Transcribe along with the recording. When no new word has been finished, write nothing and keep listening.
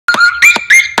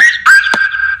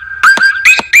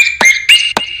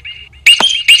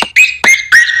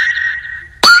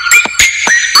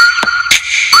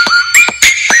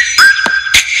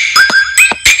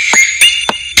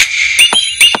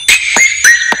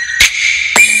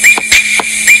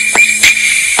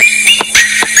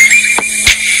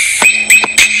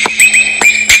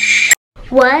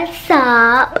What's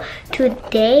up?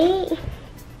 Today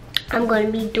I'm going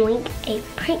to be doing a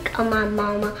prank on my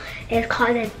mama. It's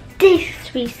called a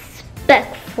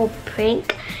disrespectful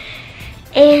prank.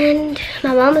 And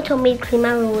my mama told me to clean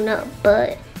my room up,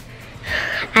 but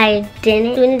I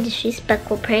didn't do a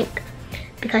disrespectful prank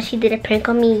because she did a prank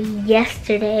on me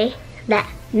yesterday that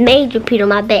made you pee on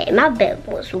my bed. My bed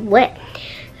was wet.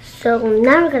 So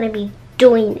now we're going to be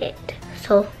doing it.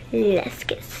 So let's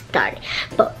get started.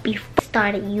 But before we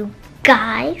start, you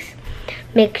guys,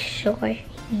 make sure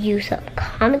you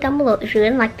comment down below if you're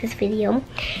gonna like this video,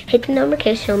 hit the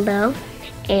notification bell,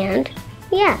 and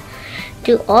yeah,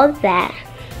 do all that,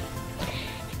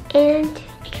 and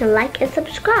you can like and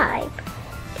subscribe.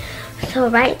 So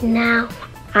right now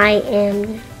I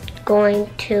am going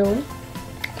to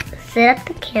set up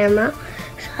the camera,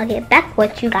 so I'll get back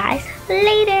with you guys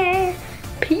later.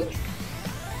 Peace.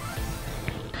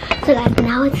 So guys,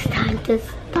 now it's time to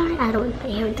start. I don't want to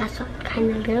hear it, that's why I'm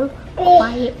kind of a little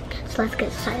quiet. So let's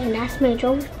get started. And that's Major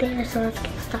over there, so let's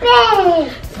get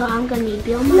started. So I'm going to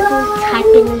be on my phone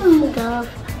typing and stuff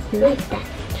like that.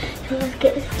 So let's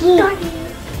get started.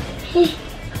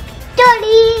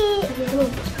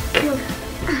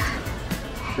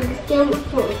 Let's get on my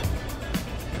phone.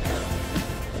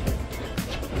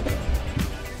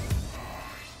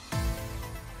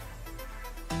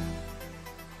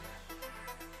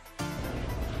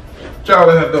 What y'all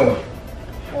in here doing?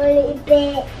 On the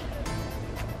bed.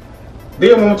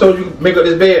 Dear mama told you to make up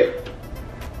this bed.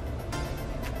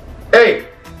 Hey!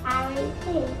 I already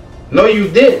did. No you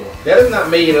didn't. That is not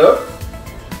made up.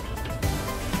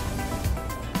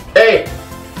 Hey!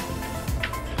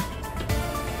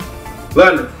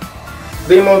 London,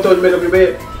 dear mama told you to make up your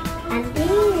bed? I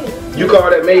did. You call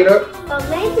that made up? But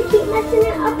Major keep messing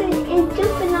it up and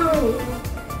jumping on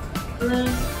it.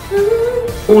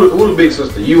 Who the big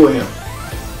sister? You or him?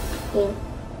 Him.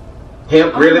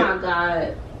 Him? Really? Oh my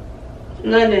God.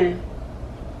 London.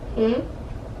 And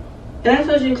I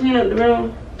told you to clean up the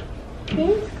room.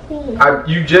 It's clean.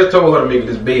 You just told her to make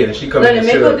this bed and she come in London,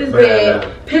 and make up this bed.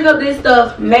 Pick up this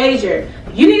stuff. Major.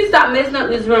 You need to stop messing up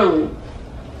this room.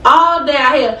 All day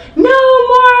I hear, no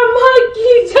more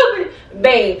monkey jumping.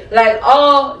 Babe, like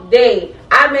all day.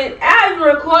 I've even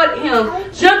recorded him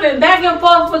jumping back and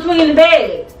forth between the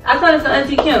beds. I told it to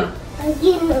Auntie Kim. I'm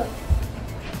getting up.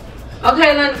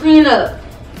 Okay, London, clean up.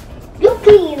 You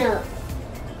clean up.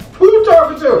 Who you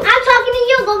talking to? I'm talking to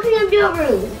you. Go clean up your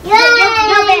room. Your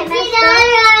bed messed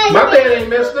up. My bed ain't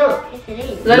messed up. Yes, it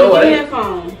is. London, No, it get your ain't.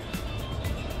 headphone.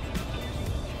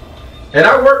 And I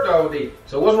worked all day.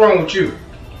 So what's wrong with you?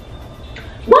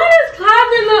 Why does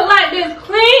closet look like this?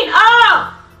 Clean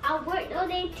up. I worked all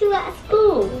day too at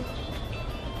school.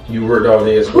 You worked all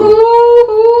day at school.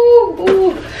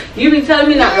 Ooh. You be telling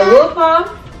me not to whoop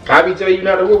her? I be telling you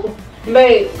not to whoop him?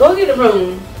 Babe, go get the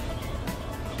room.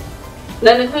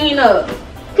 Let it clean up.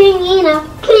 Clean up.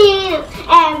 Clean up.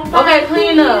 Everybody Okay,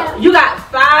 clean up. You got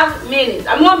 5 minutes.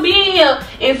 I'm gonna be in here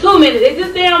in 2 minutes. If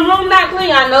this damn room not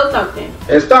clean, I know something.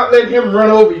 And stop letting him run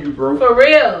over you, bro. For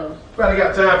real. Probably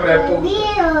got time for that For fool.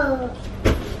 real.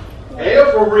 Hell,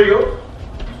 for real.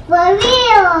 For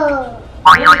real.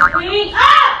 Clean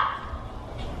up.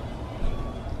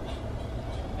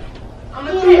 I'm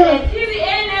gonna take that TV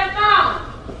and that phone.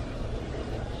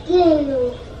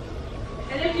 Ew.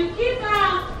 And if you keep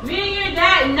on, me and your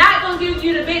dad not gonna give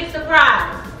you the big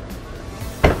surprise.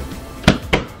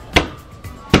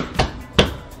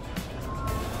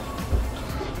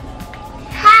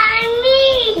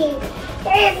 Honey.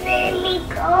 Let me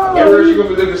go. Everywhere she gonna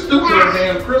be looking stupid on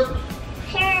damn Christmas.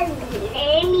 Let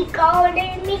me go.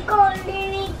 Let me go. Let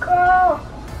me go.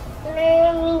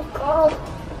 Let me go.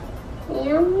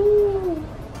 Let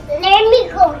me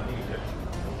go.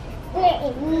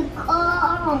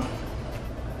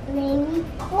 Let me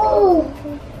go.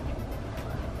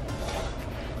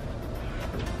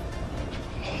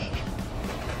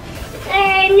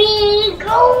 Let me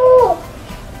go.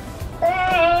 Let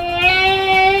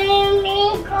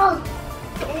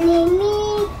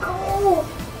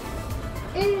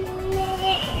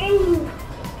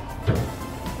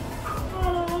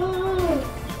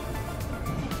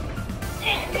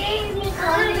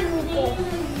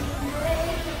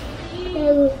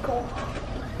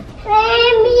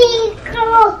me go.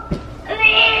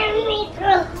 Let me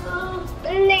go.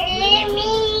 Let me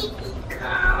go.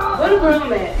 Where the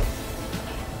room at?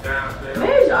 Downstairs.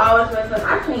 Maybe you always mess up.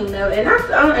 I cleaned up, and I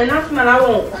smell. I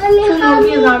won't. Mommy, Two more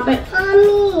kids on thing.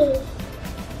 Mommy.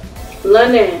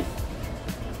 London,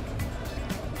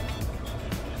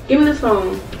 give me this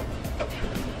phone.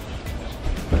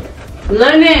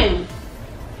 London,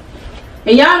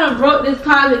 and y'all done broke this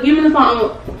closet. Give me the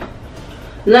phone.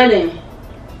 London,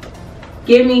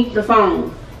 give me the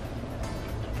phone.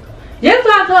 That's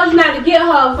why I told you not to get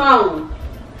her a phone.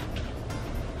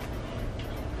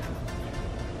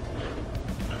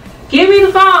 Give me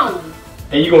the phone.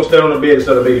 And you gonna stand on the bed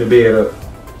instead of making the bed up.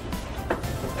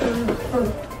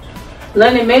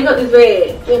 London, make up this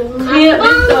bed. Clean up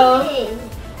this stuff.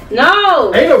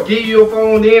 No. Ain't no give you a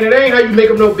phone then. It ain't how you make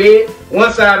up no bed.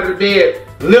 One side of the bed,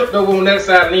 lift over on that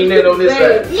side, and ain't that on this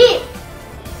side.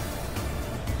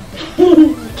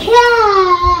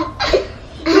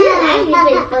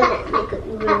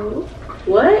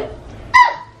 What?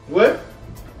 What?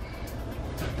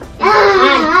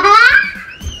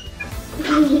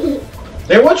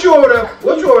 And what you over there?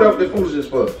 What you over there with the foolishness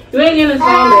for? You ain't getting this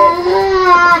phone back.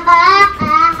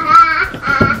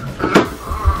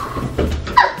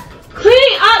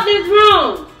 Clean up this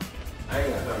room. I ain't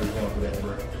got time to go for that,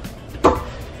 bro.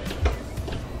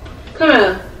 Come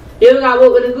here. You ever got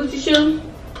what with a Gucci shoe?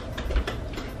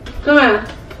 Come here.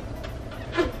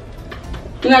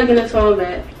 You're not getting this phone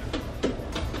back.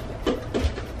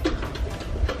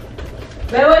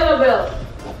 Man, where's your belt?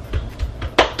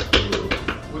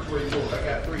 Which way you going? I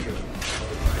got 3 of them.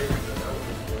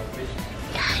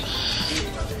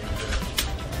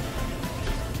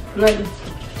 Like,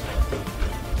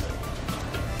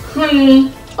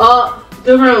 clean up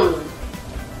the room.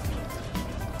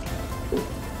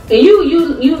 And you.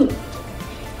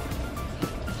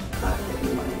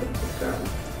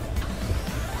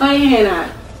 Hold your hand out.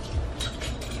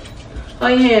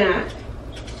 Hold your hand out.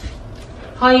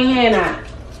 Hold your hand out.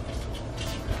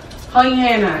 Hold your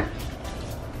hand out.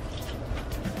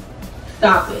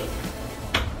 Stop it.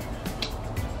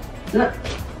 No.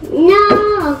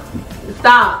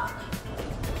 Stop.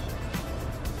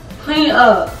 Clean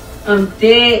up. I'm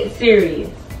dead serious.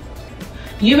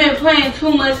 You've been playing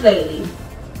too much lately.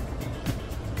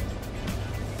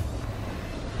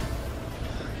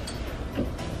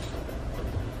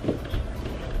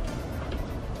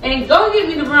 And go get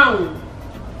me the broom.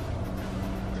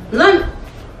 London.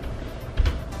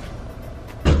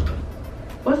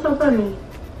 What's so funny?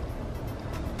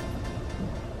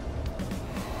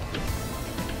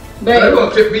 Babe. I'm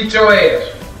gonna beat your ass.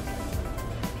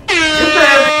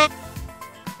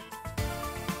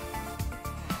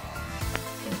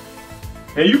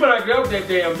 And you better get off that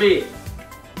damn bed.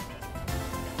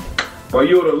 Or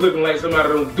you oughta looking like somebody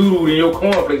done doodled in your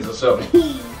cornflakes or something.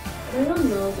 I don't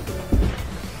know.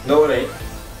 No, it ain't.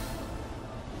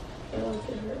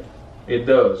 It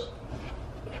does.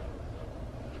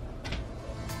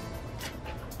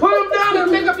 Put them down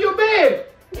and make up your bed.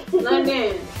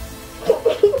 London.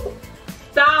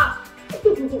 Stop.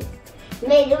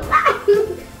 Made him laugh.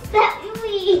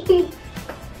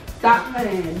 Stop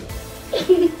playing.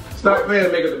 Stop playing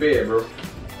and make up the bed, bro.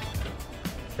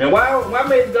 And why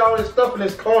made you got all this stuff in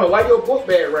this corner? Why your book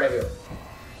bag right here?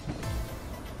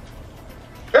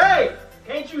 Hey!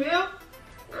 Can't you hear?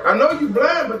 I know you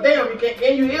blind, but damn, you can't.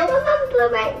 Can you hear? I'm put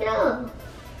it right there.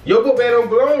 Your book bag don't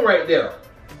belong right there.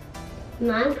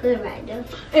 No, I'm put it right there.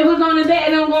 It was on the bed.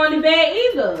 It don't go on the bed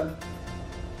either.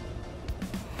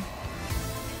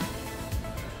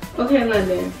 Okay,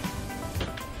 London.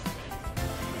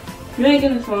 You ain't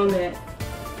getting this phone back.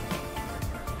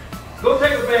 Go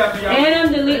take a bath, y'all. And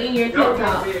I'm deleting your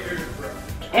TikTok.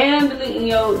 And I'm deleting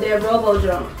that Robo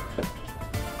jump.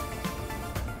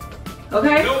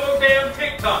 Okay? No more damn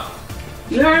TikTok.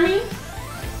 You heard me?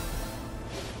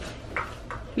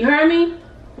 You heard me?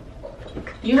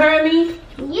 You heard me?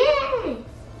 Yeah.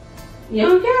 You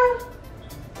don't care?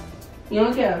 You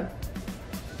don't care?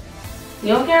 You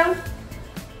don't care?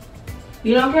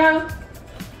 You don't care?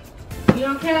 You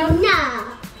don't care?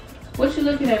 No. What you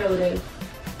looking at over there?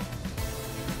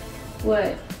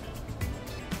 What?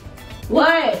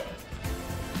 What?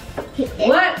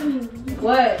 What?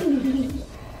 What?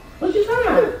 What you talking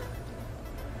about?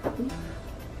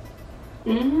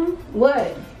 What?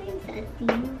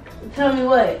 Tell me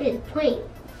what? It's a prank.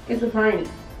 It's a prank.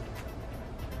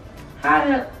 How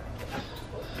the...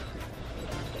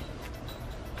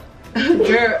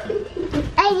 Girl.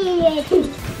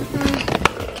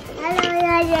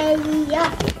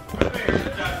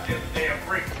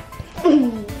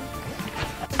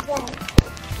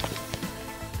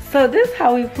 So this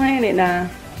how we playing it now.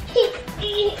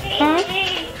 Huh?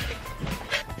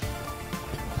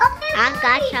 I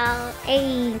got y'all.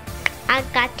 Ayy. I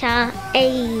got y'all.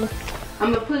 Ayy.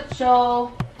 I'm gonna put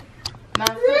my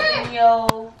foot in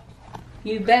yo.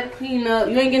 You better clean up.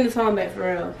 You ain't getting this song back for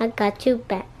real. I got you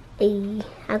back. Ayy.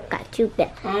 I got you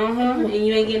back. And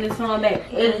you ain't getting this song back.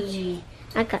 Ayy.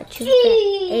 I got you back.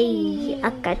 Ayy. I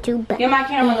got you back. Get my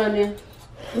camera on there.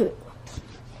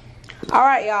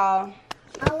 Alright, y'all.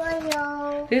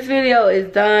 This video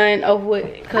is done over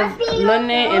with because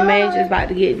London and Major is about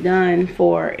to get done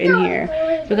for in here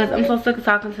because I'm so sick of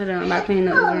talking to them about cleaning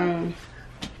up the room.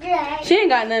 She ain't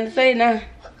got nothing to say now.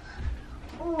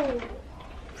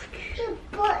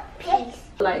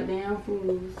 Like damn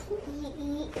fools.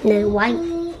 The white.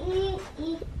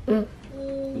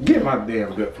 Get my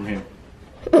damn gut from him.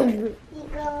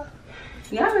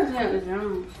 Y'all been cleaning up this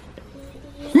room.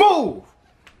 Move!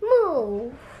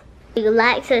 Move. You can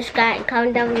like, subscribe, and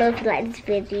comment down below if you like this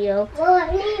video.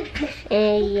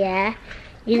 And yeah,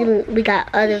 we got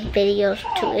other videos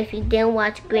too. If you didn't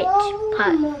watch Grinch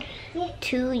Part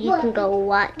 2, you can go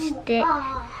watch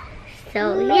that.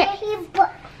 So yeah.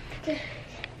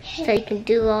 So you can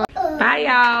do all. Bye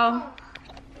y'all.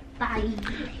 Bye.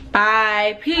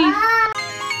 Bye. Peace.